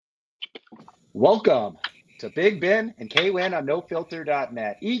Welcome to Big Ben and KWin on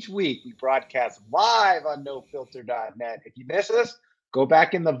NoFilter.net. Each week we broadcast live on NoFilter.net. If you miss us, go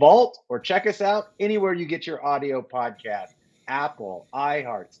back in the vault or check us out anywhere you get your audio podcast. Apple,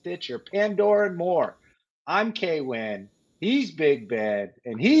 iHeart, Stitcher, Pandora, and more. I'm KWin. He's Big Ben,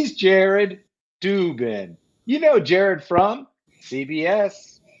 and he's Jared Dubin. You know Jared from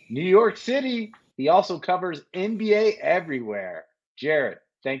CBS, New York City. He also covers NBA everywhere. Jared,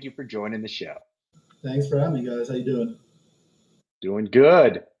 thank you for joining the show. Thanks for having me, guys. How you doing? Doing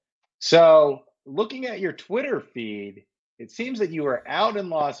good. So, looking at your Twitter feed, it seems that you were out in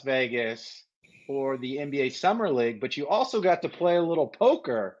Las Vegas for the NBA Summer League, but you also got to play a little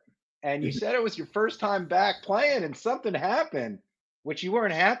poker. And you said it was your first time back playing, and something happened which you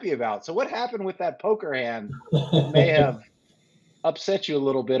weren't happy about. So, what happened with that poker hand that may have upset you a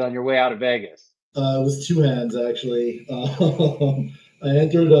little bit on your way out of Vegas? It was two hands, actually. I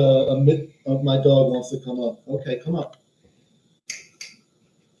entered a mid. My dog wants to come up. Okay, come up.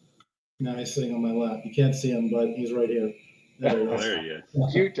 Now he's sitting on my lap. You can't see him, but he's right here. There he is.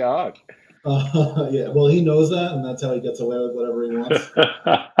 Cute dog. Yeah, well, he knows that, and that's how he gets away with whatever he wants.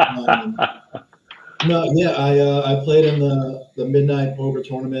 I played in the midnight poker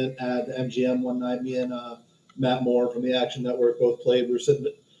tournament at the MGM one night. Me and Matt Moore from the Action Network both played. We were sitting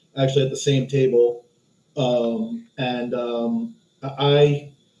actually at the same table,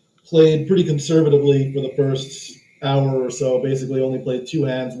 I played pretty conservatively for the first hour or so. Basically, only played two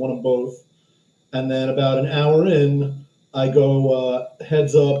hands, won them both, and then about an hour in, I go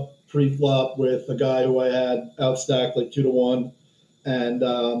heads up pre-flop with a guy who I had outstacked like 2-1, and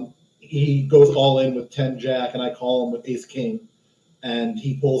he goes all in with 10 jack, and I call him with ace king, and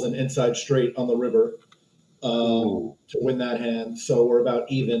he pulls an inside straight on the river to win that hand. So we're about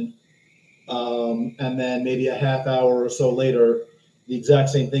even. And then maybe a half hour or so later, the exact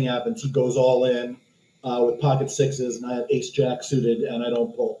same thing happens. He goes all in with pocket sixes, and I have ace jack suited, and I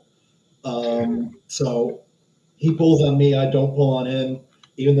don't pull. So he pulls on me. I don't pull on him,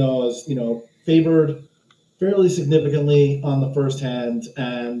 even though I was, favored fairly significantly on the first hand,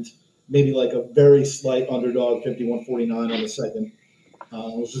 and maybe like a very slight underdog, 51-49 on the second. It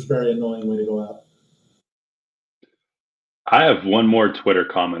was just a very annoying way to go out. I have one more Twitter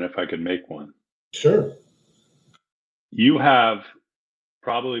comment, if I could make one. Sure. You have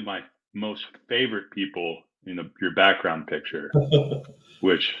probably my most favorite people in your background picture,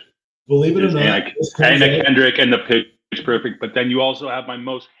 which believe it or not, Anna Kendrick and the Pitch Perfect. But then you also have my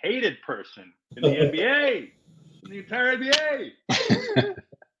most hated person in the NBA, in the entire NBA.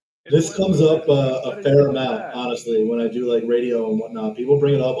 This comes up a fair amount, honestly, when I do like radio and whatnot. People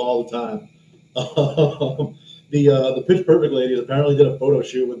bring it up all the time. The Pitch Perfect ladies apparently did a photo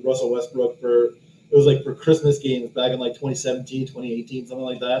shoot with Russell Westbrook for Christmas games back in like 2017, 2018, something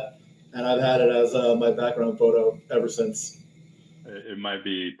like that. And I've had it as my background photo ever since. It might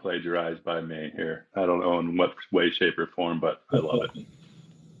be plagiarized by me here. I don't know in what way, shape, or form, but I love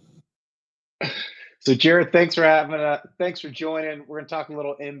it. So, Jared, thanks for joining. We're going to talk a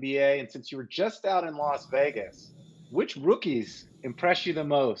little NBA. And since you were just out in Las Vegas, which rookies impressed you the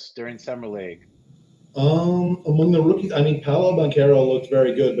most during Summer League? Among the rookies, Paolo Banchero looked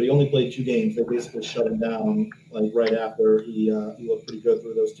very good, but he only played 2 games. They basically shut him down like right after he looked pretty good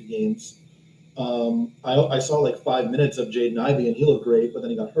through those 2 games. I saw like 5 minutes of Jaden Ivey, and he looked great, but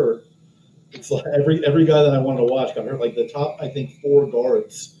then he got hurt. It's like every guy that I wanted to watch got hurt. Like the top, I think, 4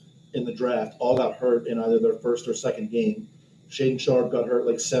 guards in the draft all got hurt in either their first or second game. Shaedon Sharpe got hurt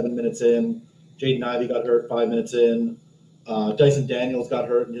like 7 minutes in. Jaden Ivey got hurt 5 minutes in. Dyson Daniels got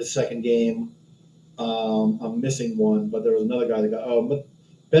hurt in his second game. I'm missing one, but there was another guy that got.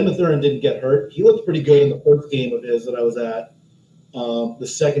 Ben Mathurin didn't get hurt. He looked pretty good in the first game of his that I was at. The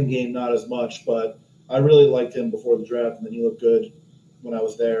second game, not as much, but I really liked him before the draft, and then he looked good when I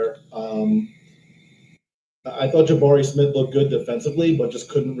was there. I thought Jabari Smith looked good defensively, but just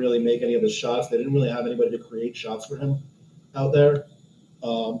couldn't really make any of his shots. They didn't really have anybody to create shots for him out there.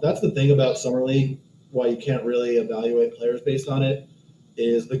 That's the thing about Summer League, why you can't really evaluate players based on it,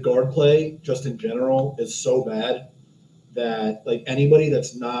 is the guard play just in general is so bad that like anybody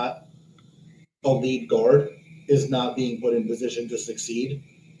that's not a lead guard is not being put in position to succeed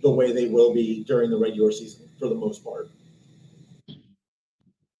the way they will be during the regular season for the most part.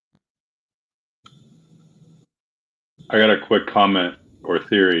 I got a quick comment or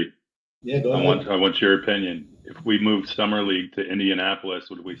theory. Yeah, go ahead. I want your opinion. If we moved Summer League to Indianapolis,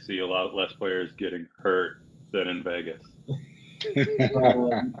 would we see a lot less players getting hurt than in Vegas?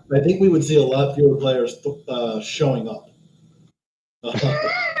 I think we would see a lot fewer players showing up.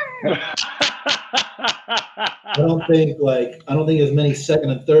 I don't think as many second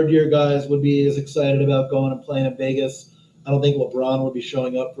and third year guys would be as excited about going and playing in Vegas. I don't think LeBron would be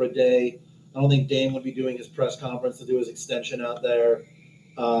showing up for a day. I don't think Dame would be doing his press conference to do his extension out there.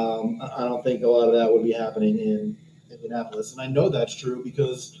 I don't think a lot of that would be happening in Indianapolis, and I know that's true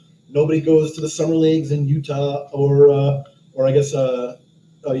because nobody goes to the summer leagues in Utah or I guess Utah.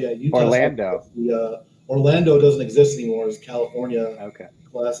 Orlando. Orlando doesn't exist anymore. It's California Okay.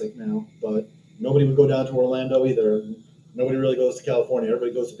 Classic now, but nobody would go down to Orlando either. Nobody really goes to California.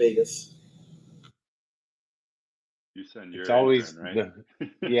 Everybody goes to Vegas. You send your It's always intern,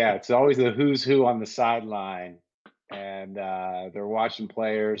 right? it's always the who's who on the sideline, and they're watching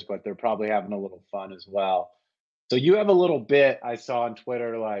players, but they're probably having a little fun as well. So you have a little bit I saw on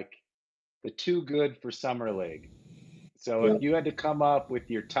Twitter, like the too good for summer league. So Yeah. if you had to come up with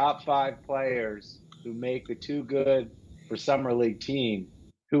your top 5 players who make the too good for summer league team,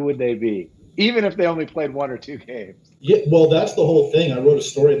 who would they be? Even if they only played 1 or 2 games. Yeah, well, that's the whole thing. I wrote a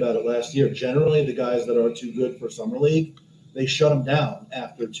story about it last year. Generally, the guys that are too good for summer league, they shut them down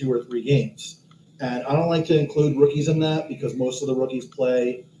after 2 or 3 games. And I don't like to include rookies in that because most of the rookies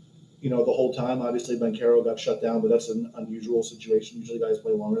play, the whole time. Obviously, Banchero got shut down, but that's an unusual situation. Usually, guys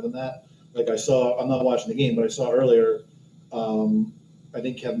play longer than that. Like I'm not watching the game, but I saw earlier. I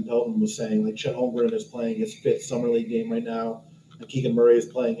think Kevin Pelton was saying like Chet Holmgren is playing his 5th summer league game right now, and Keegan Murray is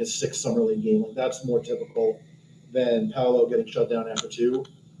playing his 6th summer league game. Like that's more typical than Paolo getting shut down after 2.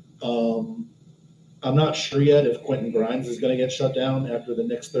 I'm not sure yet if Quentin Grimes is going to get shut down after the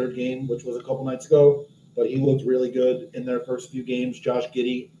Knicks' 3rd game, which was a couple nights ago, but he looked really good in their first few games. Josh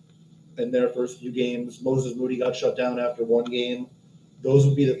Giddey in their first few games. Moses Moody got shut down after 1 game. Those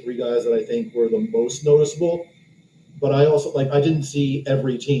would be the 3 guys that I think were the most noticeable. But I also I didn't see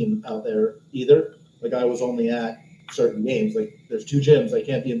every team out there either. Like I was only at certain games. Like there's 2 gyms. I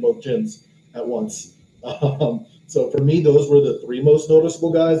can't be in both gyms at once. So for me, those were the 3 most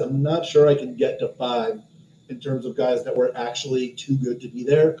noticeable guys. I'm not sure I can get to 5 in terms of guys that were actually too good to be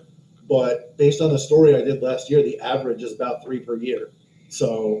there. But based on the story I did last year, the average is about 3 per year.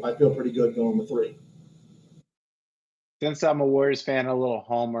 So I feel pretty good going with 3. Since I'm a Warriors fan, a little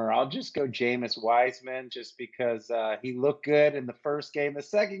homer, I'll just go Jameis Wiseman just because he looked good in the first game. The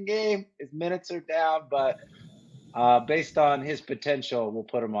second game, his minutes are down, but based on his potential, we'll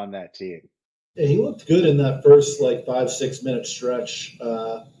put him on that team. Yeah, he looked good in that first 5-6 minute stretch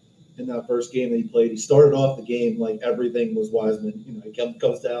in that first game that he played. He started off the game like everything was Wiseman. He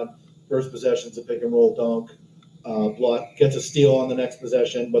comes down, first possession's a pick and roll dunk, block, gets a steal on the next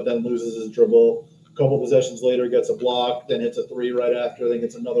possession, but then loses his dribble. A couple possessions later, gets a block, then hits a 3 right after, then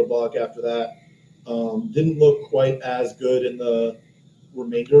gets another block after that. Didn't look quite as good in the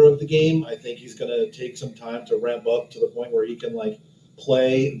remainder of the game. I think he's going to take some time to ramp up to the point where he can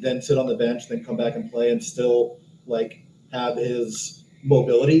play, then sit on the bench, then come back and play and still have his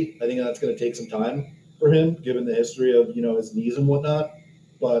mobility. I think that's going to take some time for him, given the history of his knees and whatnot.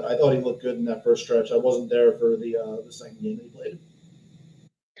 But I thought he looked good in that first stretch. I wasn't there for the second game that he played.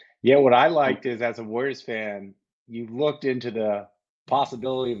 Yeah, what I liked is as a Warriors fan, you looked into the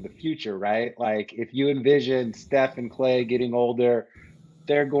possibility of the future, right? Like if you envision Steph and Clay getting older,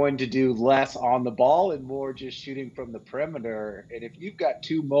 they're going to do less on the ball and more just shooting from the perimeter. And if you've got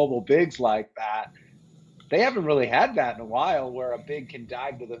 2 mobile bigs like that, they haven't really had that in a while where a big can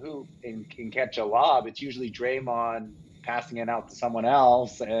dive to the hoop and can catch a lob. It's usually Draymond passing it out to someone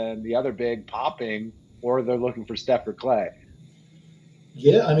else and the other big popping, or they're looking for Steph or Clay.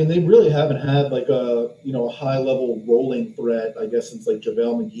 Yeah, I mean they really haven't had a high level rolling threat, I guess, since JaVale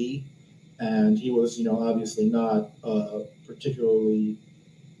McGee, and he was obviously not particularly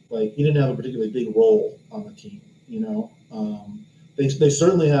he didn't have a particularly big role on the team. They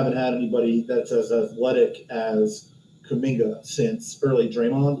certainly haven't had anybody that's as athletic as Kuminga since early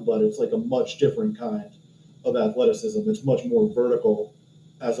Draymond, but it's a much different kind of athleticism. It's much more vertical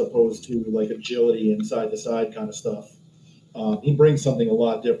as opposed to agility and side to side kind of stuff. He brings something a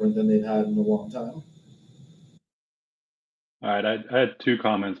lot different than they've had in a long time. All right, I had 2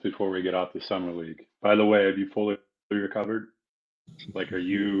 comments before we get off the summer league. By the way, have you fully recovered? Are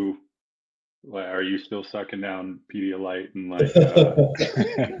you still sucking down Pedialyte and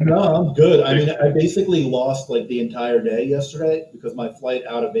No, I'm good. I mean, I basically lost the entire day yesterday because my flight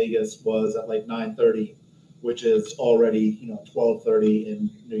out of Vegas was at 9:30, which is already 12:30 in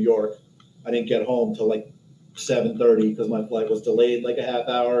New York. I didn't get home till 7:30 because my flight was delayed a half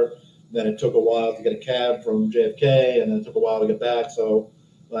hour. Then it took a while to get a cab from JFK, and then it took a while to get back. So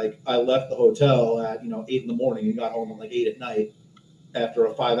I left the hotel at 8 in the morning and got home at 8 at night after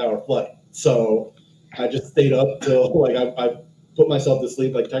a 5-hour flight. So I just stayed up till I put put myself to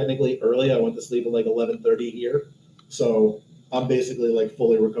sleep like technically early. I went to sleep at like 11:30 here, so I'm basically like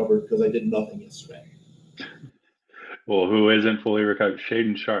fully recovered because I did nothing yesterday. Well, who isn't fully recovered?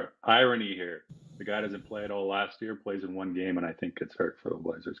 Shaden Sharp. Irony here. The guy doesn't play at all last year, plays in one game, and I think gets hurt for the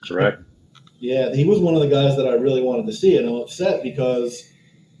Blazers, correct? Yeah, he was one of the guys that I really wanted to see, and I'm upset because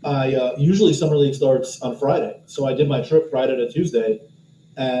I usually Summer League starts on Friday. So I did my trip Friday to Tuesday,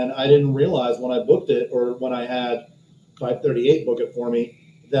 and I didn't realize when I booked it or when I had 538 book it for me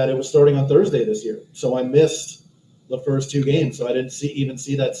that it was starting on Thursday this year. So I missed the first two games. So I didn't even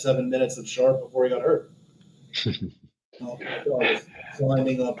see that 7 minutes of Sharp before he got hurt. Oh, my dog is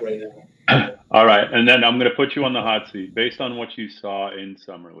climbing up right now. All right, and then I'm going to put you on the hot seat based on what you saw in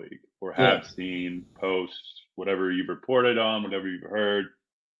Summer League or have seen, posts, whatever you've reported on, whatever you've heard,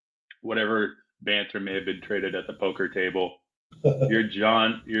 whatever banter may have been traded at the poker table. You're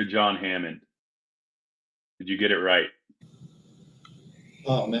John Hammond. Did you get it right?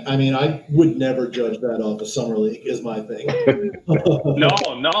 Oh man, I mean, I would never judge that off of Summer League. Is my thing.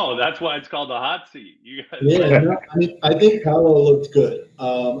 No, that's why it's called the hot seat. You guys no, I think Paolo looked good.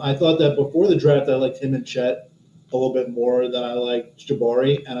 I thought that before the draft, I liked him and Chet a little bit more than I liked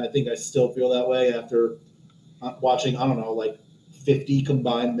Jabari, and I think I still feel that way after watching, I don't know, like 50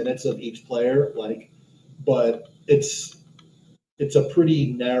 combined minutes of each player. But it's a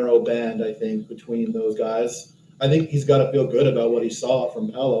pretty narrow band, I think, between those guys. I think he's got to feel good about what he saw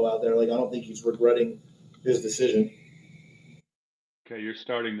from Paolo out there. I don't think he's regretting his decision. Okay, you're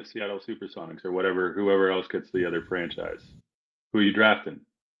starting the Seattle Supersonics or whoever else gets the other franchise. Who are you drafting?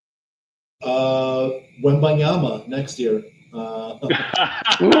 Wembanyama next year. Ooh,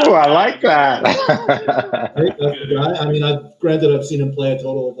 I like that. Granted, I've seen him play a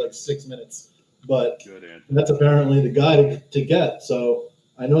total of like 6 minutes, but that's apparently the guy to get. So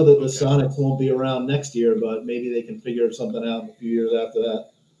I know that the Sonics won't be around next year, but maybe they can figure something out in a few years after that.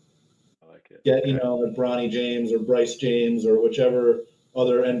 I like it. Get, like Bronny James or Bryce James or whichever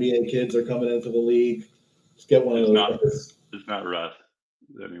other NBA kids are coming into the league. Just get one of those. It's not Russ.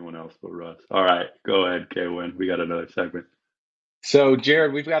 It's anyone else but Russ. All right, go ahead, K-Win. We got another segment. So,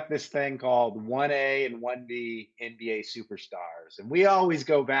 Jared, we've got this thing called 1A and 1B NBA Superstars, and we always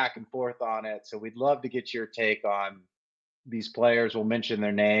go back and forth on it. So we'd love to get your take on these players. We'll mention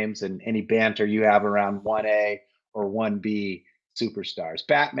their names and any banter you have around 1A or 1B superstars,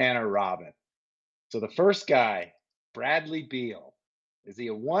 Batman or Robin. So the first guy, Bradley Beal, is he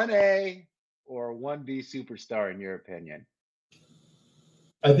a 1A or a 1B superstar in your opinion?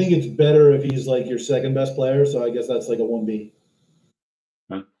 I think it's better if he's like your second best player. So I guess that's like a 1B.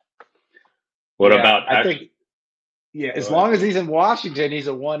 What about? I think, as long as he's in Washington, he's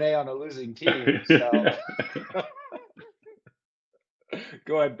a 1A on a losing team. So.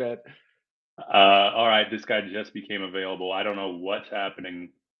 Go ahead, Ben. All right, this guy just became available. I don't know what's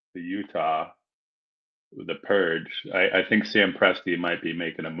happening to Utah with the purge. I think Sam Presti might be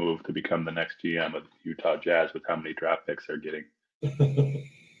making a move to become the next GM of the Utah Jazz with how many draft picks they're getting.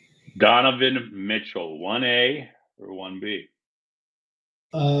 Donovan Mitchell, 1A or 1B?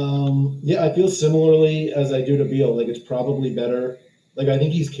 I feel similarly as I do to Beal. It's probably better. I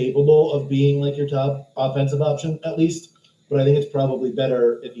think he's capable of being like your top offensive option at least, but I think it's probably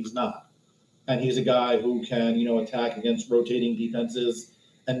better if he's not. And he's a guy who can, attack against rotating defenses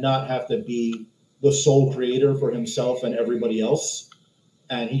and not have to be the sole creator for himself and everybody else.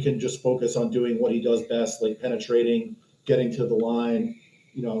 And he can just focus on doing what he does best, like penetrating, getting to the line.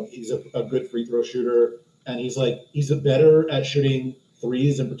 He's a good free throw shooter, and he's better at shooting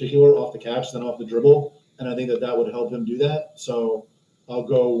threes in particular off the catch than off the dribble. And I think that would help him do that. So I'll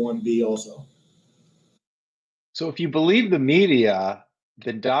go 1B also. So if you believe the media,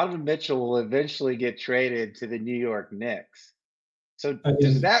 then Donovan Mitchell will eventually get traded to the New York Knicks. So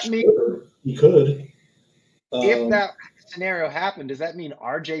does that mean he could? If that scenario happened, does that mean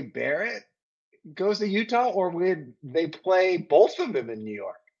RJ Barrett goes to Utah, or would they play both of them in New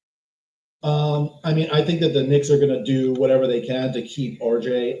York? I think that the Knicks are going to do whatever they can to keep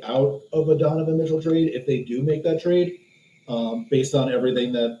RJ out of a Donovan Mitchell trade if they do make that trade, based on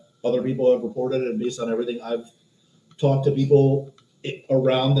everything that other people have reported and based on everything I've talked to people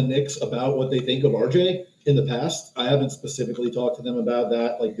around the Knicks about what they think of RJ in the past. I haven't specifically talked to them about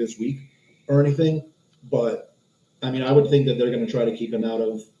that this week or anything, but I would think that they're going to try to keep him out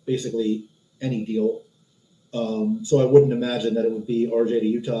of basically any deal. So I wouldn't imagine that it would be RJ to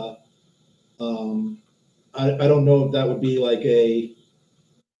Utah. I don't know if that would be like a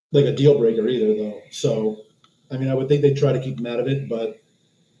deal breaker either, though. So, I would think they'd try to keep him out of it, but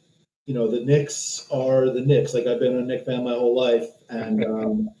the Knicks are the Knicks. I've been a Knicks fan my whole life,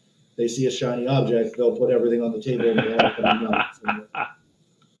 and they see a shiny object, they'll put everything on the table. And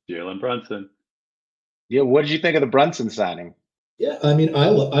Jalen Brunson. Yeah, what did you think of the Brunson signing? Yeah, I mean, I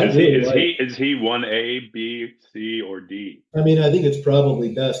Is really he, is like. he is he 1A, B, C, or D? I mean, I think it's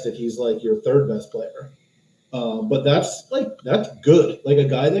probably best if he's like your third best player. But that's good. Like a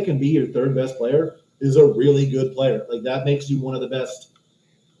guy that can be your third best player is a really good player. Like that makes you one of the best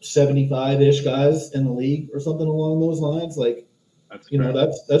 75-ish guys in the league or something along those lines. Like,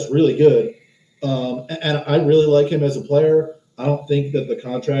 that's really good. And I really like him as a player. I don't think that the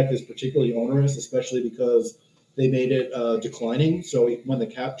contract is particularly onerous, especially because they made it declining. So when the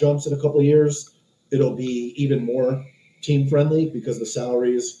cap jumps in a couple of years, it'll be even more team friendly because the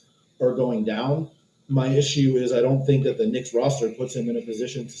salaries are going down. My issue is I don't think that the Knicks roster puts him in a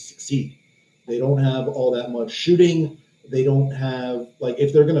position to succeed. They don't have all that much shooting. They don't have, like,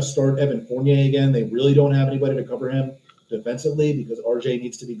 if they're going to start Evan Fournier again, they really don't have anybody to cover him defensively because RJ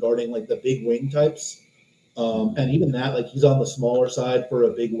needs to be guarding like the big wing types. And even that, like, he's on the smaller side for a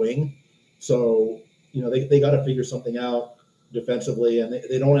big wing. So, they got to figure something out defensively, and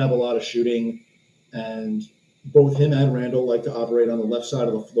they don't have a lot of shooting. And both him and Randall like to operate on the left side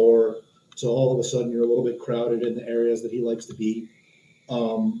of the floor. So all of a sudden you're a little bit crowded in the areas that he likes to be.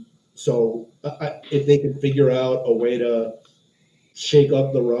 So if they could figure out a way to shake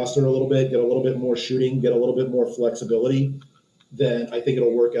up the roster a little bit, get a little bit more shooting, get a little bit more flexibility, then I think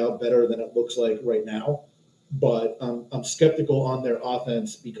it'll work out better than it looks like right now. But I'm skeptical on their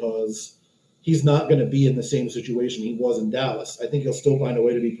offense because he's not going to be in the same situation he was in Dallas. I think he'll still find a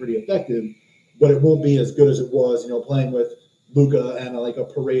way to be pretty effective, but it won't be as good as it was, playing with Luka and like a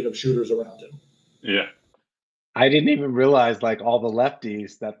parade of shooters around him. Yeah. I didn't even realize like all the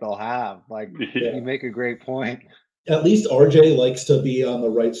lefties that they'll have. Like you make a great point. At least RJ likes to be on the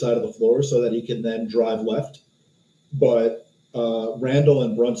right side of the floor so that he can then drive left. But Randall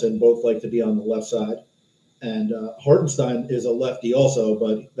and Brunson both like to be on the left side. And Hartenstein is a lefty also,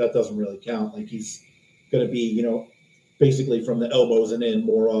 but that doesn't really count. Like he's going to be, basically from the elbows and in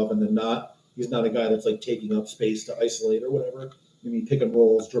more often than not. He's not a guy that's like taking up space to isolate or whatever. I mean, pick and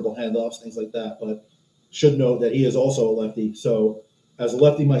rolls, dribble handoffs, things like that. But should note that he is also a lefty. So as a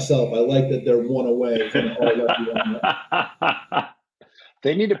lefty myself, I like that they're one away from an all lefty.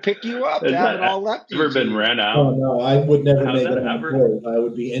 They need to pick you up to have an all lefty. Ever been ran out? Oh no, I would never make it on the court. I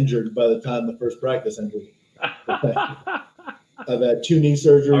would be injured by the time the first practice ended. I've had 2 knee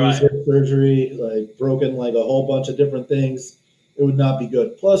surgeries, hip surgery, like broken like a whole bunch of different things. It would not be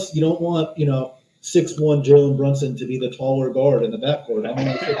good. Plus, you don't want, 6'1" Jalen Brunson to be the taller guard in the backcourt. I'm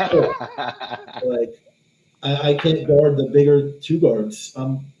only 6'4". Like, I can't guard the bigger 2 guards.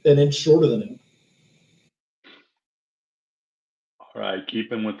 I'm an inch shorter than him. All right,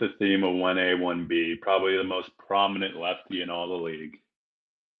 keeping with the theme of 1A, 1B, probably the most prominent lefty in all the league.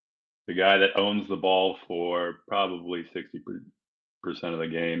 The guy that owns the ball for probably 60% of the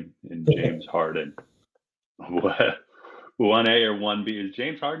game in James Harden. What? 1A or 1B? Is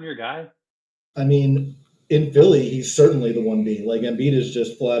James Harden your guy? I mean, in Philly, he's certainly the 1B. Like, Embiid is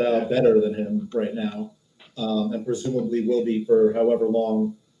just flat out better than him right now, and presumably will be for however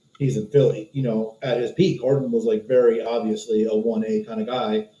long he's in Philly. At his peak, Harden was like very obviously a 1A kind of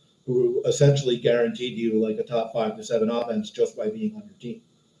guy who essentially guaranteed you like a top 5 to 7 offense just by being on your team.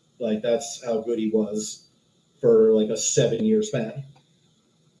 Like, that's how good he was for like a 7-year span.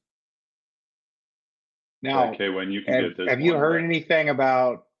 Now, okay, when you can get this, have you heard anything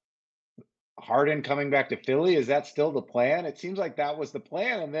about Harden coming back to Philly? Is that still the plan? It seems like that was the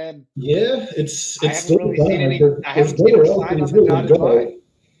plan, and then it's still really the plan. I haven't seen him sign on the dotted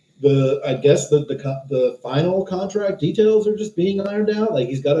line. I guess the final contract details are just being ironed out. Like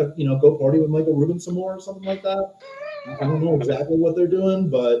he's got to go party with Michael Rubin some more or something like that. I don't know exactly what they're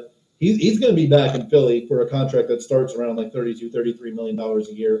doing, but he's going to be back in Philly for a contract that starts around like $33 million a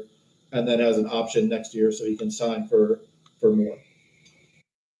year, and then has an option next year so he can sign for more.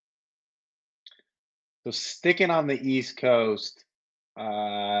 So sticking on the East Coast,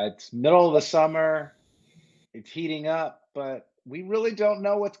 it's middle of the summer, it's heating up, but we really don't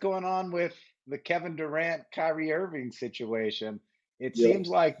know what's going on with the Kevin Durant, Kyrie Irving situation. It seems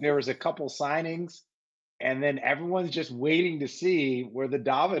like there was a couple signings, and then everyone's just waiting to see where the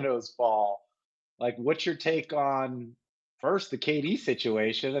dominoes fall. Like, what's your take on first the KD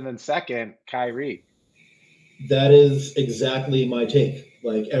situation, and then second Kyrie? That is exactly my take.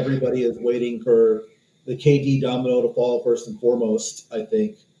 Like everybody is waiting for the KD domino to fall first and foremost. I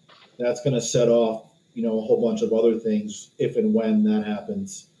think that's going to set off, a whole bunch of other things if and when that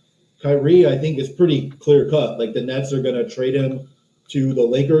happens. Kyrie, I think, is pretty clear cut. Like the Nets are going to trade him to the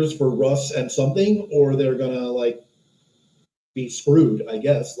Lakers for Russ and something, or they're going to like be screwed, I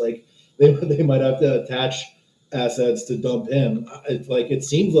guess. Like they might have to attach assets to dump him. It's like it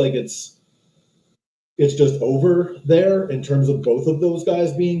seems like it's just over there in terms of both of those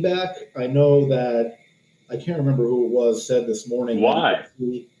guys being back. I know that I can't remember who it was said this morning. Why?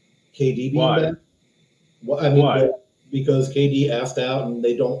 KD being Why? back. Well, I mean, Why? because KD asked out and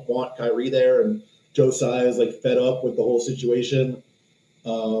they don't want Kyrie there, and Josiah is like fed up with the whole situation.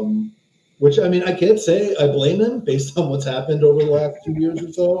 Which I mean, I can't say I blame him based on what's happened over the last 2 years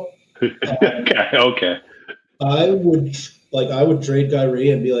or so. Okay. I would trade Kyrie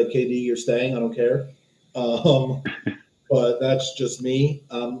and be like, KD, you're staying. I don't care. But that's just me.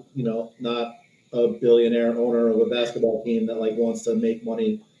 Not a billionaire owner of a basketball team that like wants to make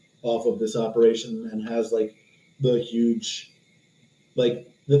money off of this operation and has like the huge, like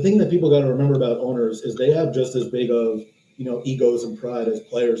the thing that people got to remember about owners is they have just as big of egos and pride as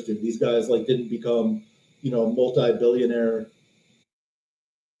players do. These guys like didn't become multi-billionaire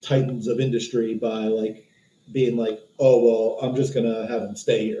titans of industry by like being like, oh well, I'm just gonna have him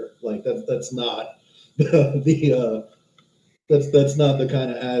stay here. Like that's not that's not the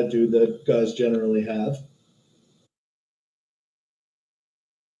kind of attitude that guys generally have.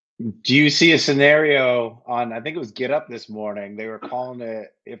 Do you see a scenario on, I think it was Get Up this morning, they were calling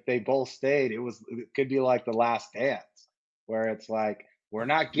it, if they both stayed, it could be like The Last Dance, where it's like, we're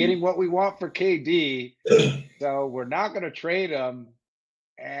not getting what we want for KD, so we're not going to trade him,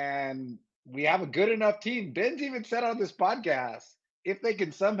 and we have a good enough team. Ben's even said on this podcast, if they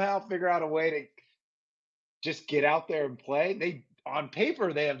can somehow figure out a way to just get out there and play, on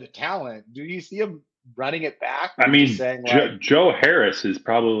paper they have the talent. Do you see them running it back? I mean, saying like, Joe Harris is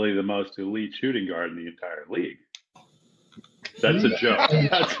probably the most elite shooting guard in the entire league. That's a joke.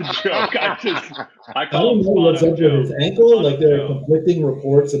 That's a joke. I don't know what's up with his ankle. Like there are conflicting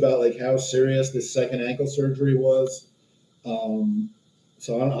reports about like how serious this second ankle surgery was.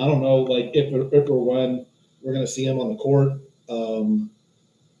 So I don't know like if or when we're going to see him on the court.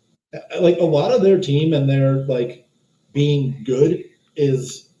 Like a lot of their team and their like being good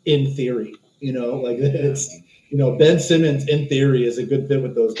is in theory. Like it's Ben Simmons in theory is a good fit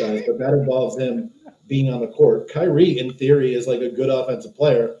with those guys, but that involves him being on the court. Kyrie in theory is like a good offensive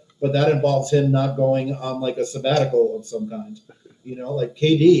player, but that involves him not going on like a sabbatical of some kind. Like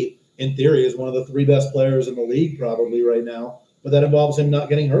KD in theory is one of the 3 best players in the league probably right now, but that involves him not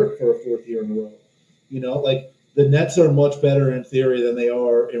getting hurt for a 4th year in a row. Like the Nets are much better in theory than they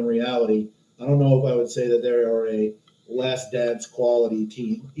are in reality. I don't know if I would say that they are a last dance quality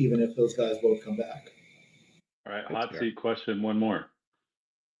team, even if those guys both come back. All right, hot seat question, one more.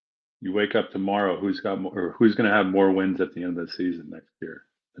 You wake up tomorrow, who's going to have more wins at the end of the season next year?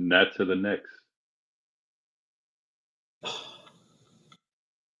 The Nets or the Knicks?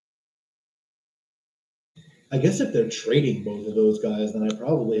 I guess if they're trading both of those guys, then I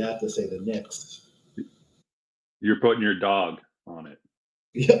probably have to say the Knicks. You're putting your dog on it.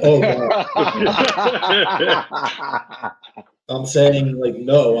 Yeah, oh, wow. I'm saying like,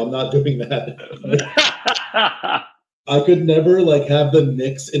 no, I'm not doing that. I could never like have the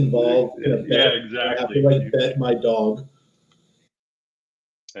Knicks involved in a bet. Yeah, exactly. I have to like bet my dog.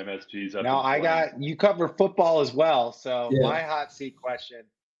 MSG's up. Now you cover football as well, so my hot seat question: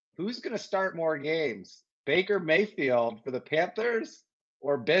 who's going to start more games, Baker Mayfield for the Panthers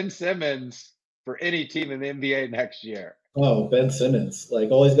or Ben Simmons for any team in the NBA next year? Oh, Ben Simmons!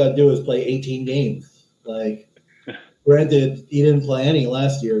 Like all he's got to do is play 18 games. Like, granted, he didn't play any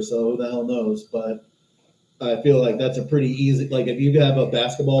last year, so who the hell knows? But I feel like that's a pretty easy. Like if you have a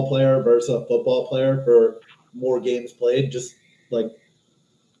basketball player versus a football player for more games played, just like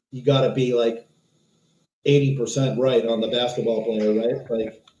you got to be like 80% right on the basketball player, right?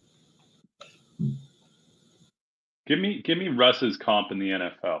 Like, give me Russ's comp in the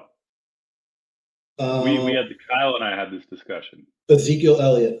NFL. We had Kyle and I had this discussion. Ezekiel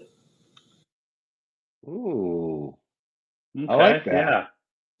Elliott. Ooh, okay, I like that. Yeah,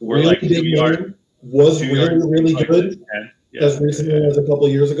 we're really like 2 yards. Was really good as Yeah. recently as a couple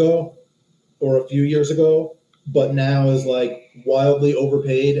of years ago or a few years ago, but now is like wildly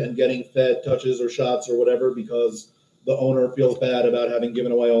overpaid and getting fed touches or shots or whatever because the owner feels bad about having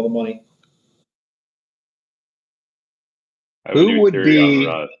given away all the money. Who would be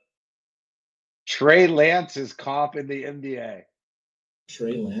Trey Lance's comp in the NBA?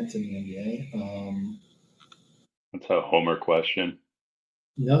 Trey Lance in the NBA? That's a homer question.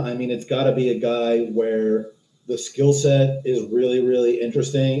 No, I mean, it's got to be a guy where the skill set is really, really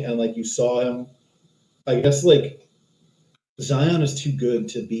interesting. And like you saw him, I guess like Zion is too good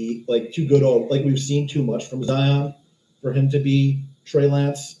to be like too good. Like we've seen too much from Zion for him to be Trey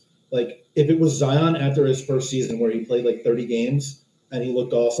Lance. Like if it was Zion after his first season where he played like 30 games and he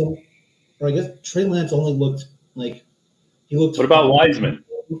looked awesome, or I guess Trey Lance only looked like he looked. What about Wiseman?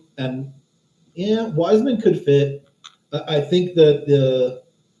 And yeah, Wiseman could fit. I think that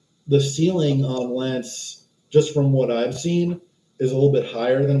the ceiling on Lance, just from what I've seen, is a little bit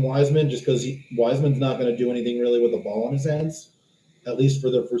higher than Wiseman, just because Wiseman's not going to do anything really with the ball in his hands, at least for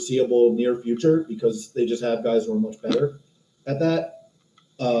the foreseeable near future, because they just have guys who are much better at that.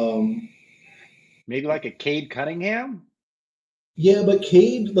 Maybe like a Cade Cunningham. Yeah, but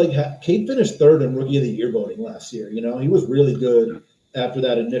Cade finished third in Rookie of the Year voting last year. You know, he was really good after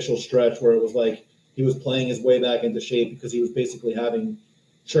that initial stretch where it was like he was playing his way back into shape because he was basically having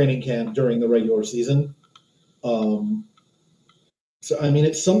training camp during the regular season. So I mean,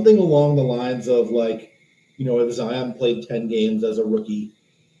 it's something along the lines of like, you know, if Zion played 10 games as a rookie,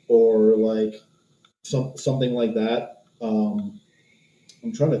 or like something like that.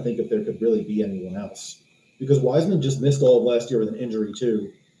 I'm trying to think if there could really be anyone else, because Wiseman just missed all of last year with an injury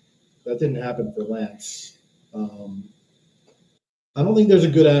too. That didn't happen for Lance. I don't think there's a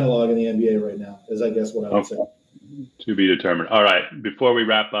good analog in the NBA right now, is I guess what I would say. To be determined. All right. Before we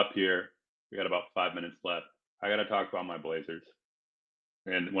wrap up here, we got about 5 minutes left. I got to talk about my Blazers.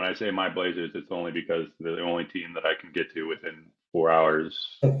 And when I say my Blazers, it's only because they're the only team that I can get to within 4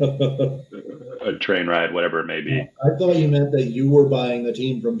 hours, a train ride, whatever it may be. I thought you meant that you were buying the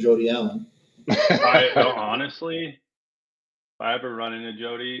team from Jody Allen. Honestly, if I ever run into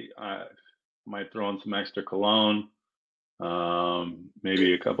Jody, I might throw in some extra cologne,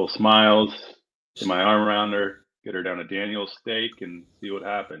 maybe a couple smiles, get my arm around her, get her down to Daniel's steak, and see what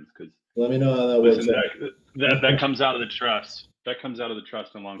happens. Because let me know how that works. That comes out of the trust. That comes out of the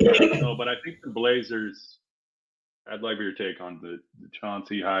trust in long term. No, but I think the Blazers. I'd like your take on the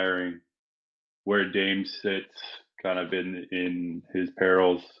Chauncey hiring, where Dame sits, kind of in his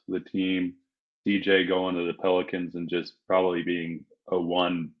perils, the team, CJ going to the Pelicans and just probably being a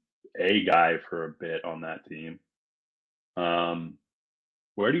 1A guy for a bit on that team.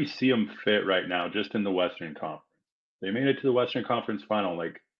 Where do you see them fit right now, just in the Western Conference? They made it to the Western Conference final,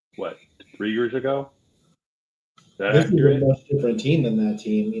 3 years ago? This is a much different team than that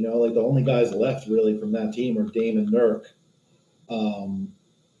team. You know, like the only guys left really from that team are Dame and Nurk.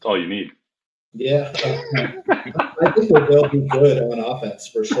 That's all you need. Yeah, I think they'll be good on offense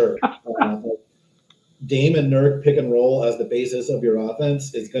for sure. Dame and Nurk pick and roll as the basis of your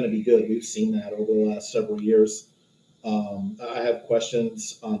offense is going to be good. We've seen that over the last several years. I have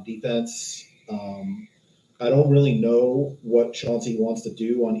questions on defense. I don't really know what Chauncey wants to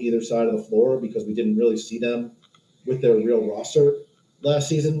do on either side of the floor because we didn't really see them with their real roster last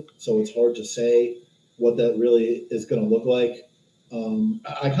season. So it's hard to say what that really is going to look like.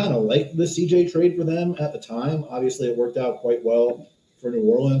 I kind of liked the CJ trade for them at the time. Obviously, it worked out quite well for New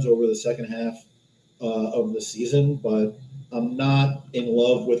Orleans over the second half of the season, but I'm not in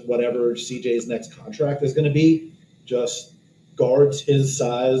love with whatever CJ's next contract is going to be. Just guards his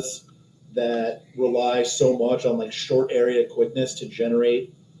size that rely so much on like short area quickness to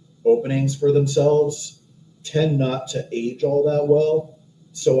generate openings for themselves tend not to age all that well.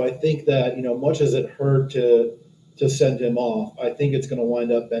 So I think that, you know, much as it hurt to send him off, I think it's going to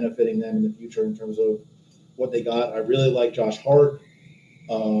wind up benefiting them in the future in terms of what they got. I really like Josh Hart.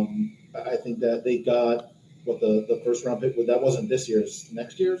 I think that they got what the first round pick, that wasn't this year's,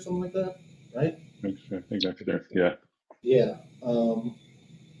 next year or something like that, right? I think that's there. Yeah. Yeah.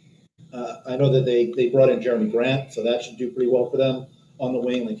 I know that they brought in Jeremy Grant, so that should do pretty well for them on the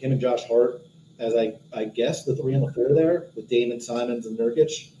wing. Like him and Josh Hart, as I guess the 3 and the 4 there with Damon Simons and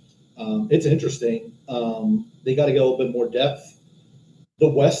Nurkic. It's interesting. They got to get a little bit more depth. The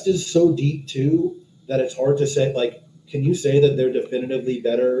West is so deep too that it's hard to say. Like, can you say that they're definitively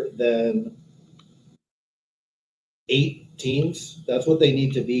better than 8 teams? That's what they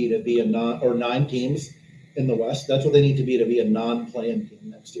need to be a or 9 teams in the West. That's what they need to be a non-play-in team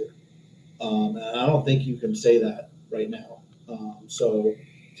next year. And I don't think you can say that right now. So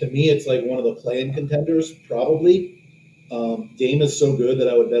to me, it's like one of the play-in contenders, probably. Dame is so good that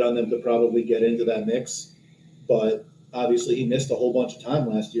I would bet on them to probably get into that mix. But obviously, he missed a whole bunch of time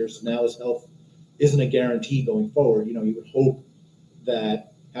last year, so now his health isn't a guarantee going forward. You know, you would hope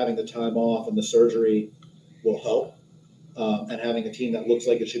that having the time off and the surgery will help, and having a team that looks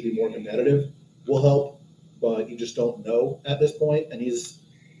like it should be more competitive will help. But you just don't know at this point, and he's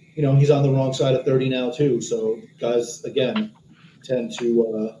on the wrong side of 30 now too. So guys, again, tend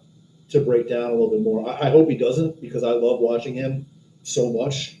to break down a little bit more. I hope he doesn't, because I love watching him so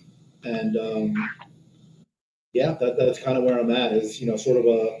much. And that's kind of where I'm at, is, you know, sort of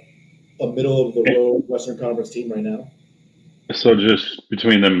a middle of the road Western Conference team right now. So just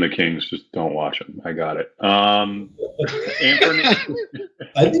between them and the Kings, just don't watch them. I got it. Anthony,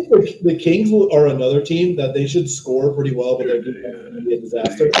 I think the Kings are another team that they should score pretty well, but their defense is going to be a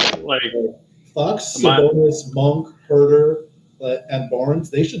disaster. like Fox, my- Sabonis, Monk, Herter, and Barnes,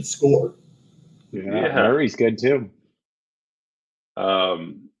 they should score. Yeah, Murray's good too.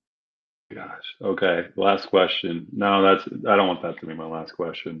 Gosh. Okay. Last question. No, I don't want that to be my last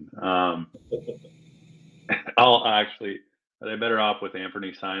question. I'll actually. Are they better off with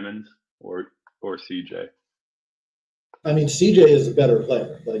Anthony Simons or CJ? I mean, CJ is a better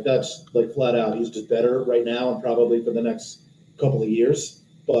player. Like that's like flat out. He's just better right now and probably for the next couple of years.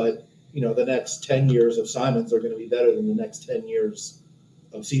 But the next 10 years of Simons are going to be better than the next 10 years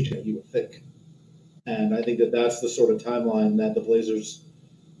of CJ. You would think. And I think that that's the sort of timeline that the Blazers.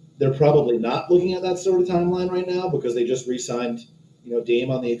 They're probably not looking at that sort of timeline right now because they just re-signed, Dame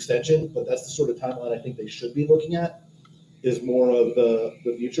on the extension. But that's the sort of timeline I think they should be looking at. Is more of the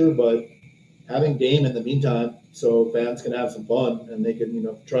future, but having Dame in the meantime, so fans can have some fun and they can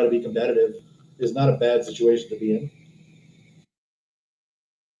try to be competitive, is not a bad situation to be in.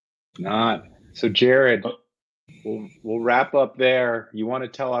 Not. So Jared, we'll wrap up there. You want to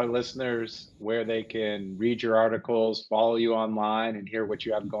tell our listeners where they can read your articles, follow you online, and hear what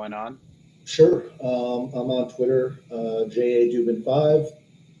you have going on? Sure. I'm on Twitter, JADubin5.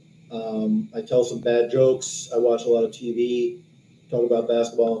 I tell some bad jokes. I watch a lot of TV, talk about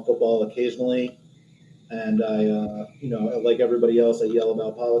basketball and football occasionally. And I, like everybody else, I yell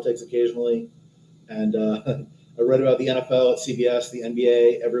about politics occasionally. And I read about the NFL at CBS, the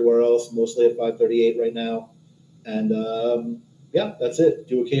NBA, everywhere else, mostly at 538 right now. And yeah, that's it.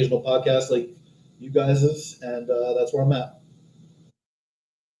 Do occasional podcasts like you guys's, and that's where I'm at.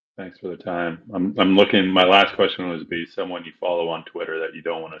 Thanks for the time. I'm looking. My last question was be someone you follow on Twitter that you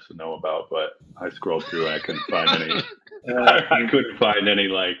don't want us to know about, but I scrolled through and I couldn't find any. I couldn't find any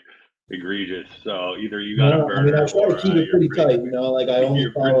like egregious. So either you got a burner. I mean, I try to keep it pretty tight. Like I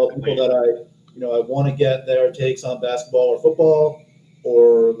only follow people that I want to get their takes on basketball or football,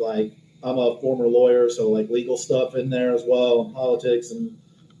 or like I'm a former lawyer, so like legal stuff in there as well, and politics, and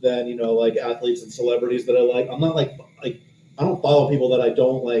then like athletes and celebrities that I like. I'm not like I don't follow people that I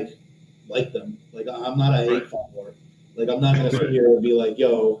don't like them. Like I'm not a hate follower. Like I'm not gonna sit here and be like,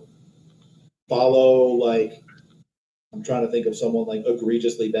 yo, follow like I'm trying to think of someone like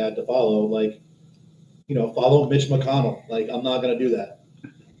egregiously bad to follow. Like, follow Mitch McConnell. Like I'm not gonna do that.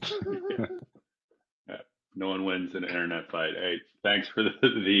 Yeah. No one wins an internet fight. Hey, thanks for the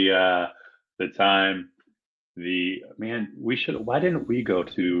time. Why didn't we go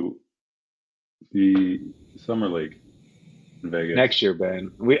to the Summer League in Vegas next year,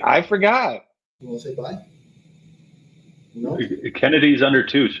 Ben? I forgot. You want to say bye? No. Kennedy's under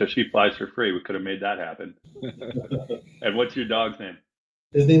 2, so she flies for free. We could have made that happen. And what's your dog's name?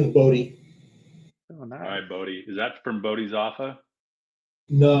 His name is Bodie. Oh, nice. All right, Bodie. Is that from Bodie's Offa?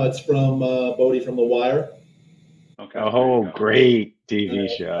 No, it's from Bodie from The Wire. Okay. Oh, great TV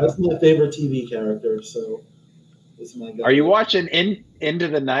show. That's my favorite TV character. So this is my guy. Are you watching Into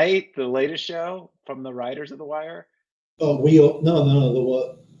the Night, the latest show from the writers of The Wire? Oh,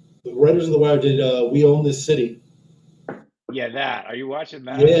 the writers of The Wire did We Own This City. Yeah, that. Are you watching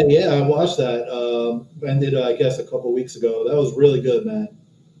that? Yeah, I watched that. Ended, I guess, a couple weeks ago. That was really good, man.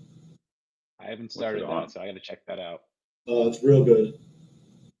 I haven't started that, so I got to check that out. It's real good.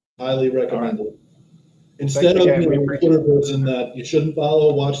 Highly recommended. Right. Instead of being a Twitter person that you shouldn't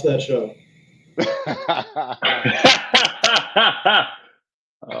follow, watch that show.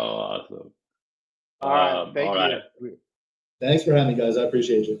 Oh, awesome. All right. Thank you. Thanks for having me, guys. I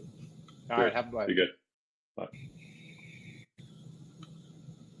appreciate you. All right. Have a good one. Be good. Bye.